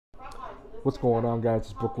What's going on, guys?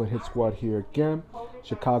 It's Brooklyn Hit Squad here again.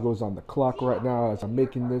 Chicago's on the clock right now as I'm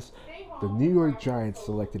making this. The New York Giants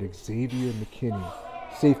selected Xavier Mckinney,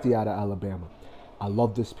 safety out of Alabama. I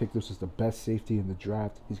love this pick. This is the best safety in the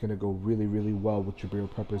draft. He's going to go really, really well with Jabril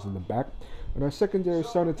Peppers in the back. And our secondary is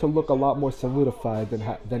starting to look a lot more solidified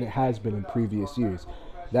than it has been in previous years.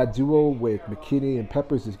 That duo with McKinney and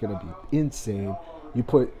Peppers is going to be insane. You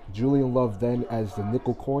put Julian Love then as the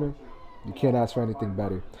nickel corner. You can't ask for anything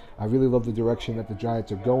better. I really love the direction that the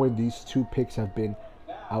Giants are going. These two picks have been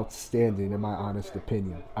outstanding, in my honest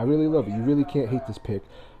opinion. I really love it. You really can't hate this pick.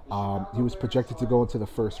 He was projected to go into the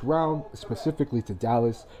first round, specifically to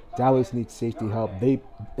Dallas. Dallas needs safety help. They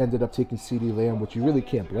ended up taking CeeDee Lamb, which you really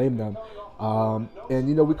can't blame them. And,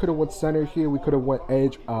 you know, we could have went center here. We could have went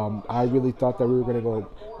edge. I really thought that we were going to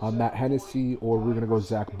go Matt Hennessy or we were going to go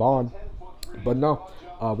Zach Bond. But no,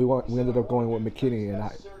 we ended up going with McKinney, and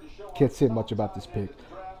I can't say much about this pick.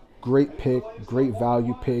 Great pick, great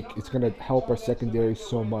value pick. It's going to help our secondary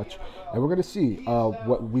so much. And we're going to see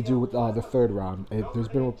what we do with the third round. There's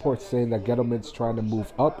been reports saying that Gettleman's trying to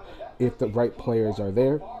move up if the right players are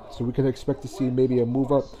there. So we can expect to see maybe a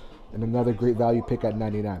move up and another great value pick at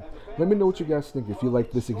 99. Let me know what you guys think if you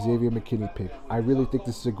like this Xavier McKinney pick. I really think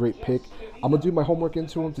this is a great pick. I'm going to do my homework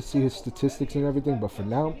into him to see his statistics and everything. But for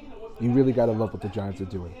now, you really got to love what the Giants are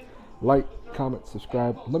doing. Like, comment,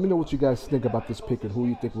 subscribe. Let me know what you guys think about this pick and who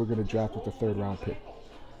you think we're going to draft with the third round pick.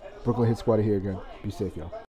 Brooklyn Hit Squad here again. Be safe, y'all.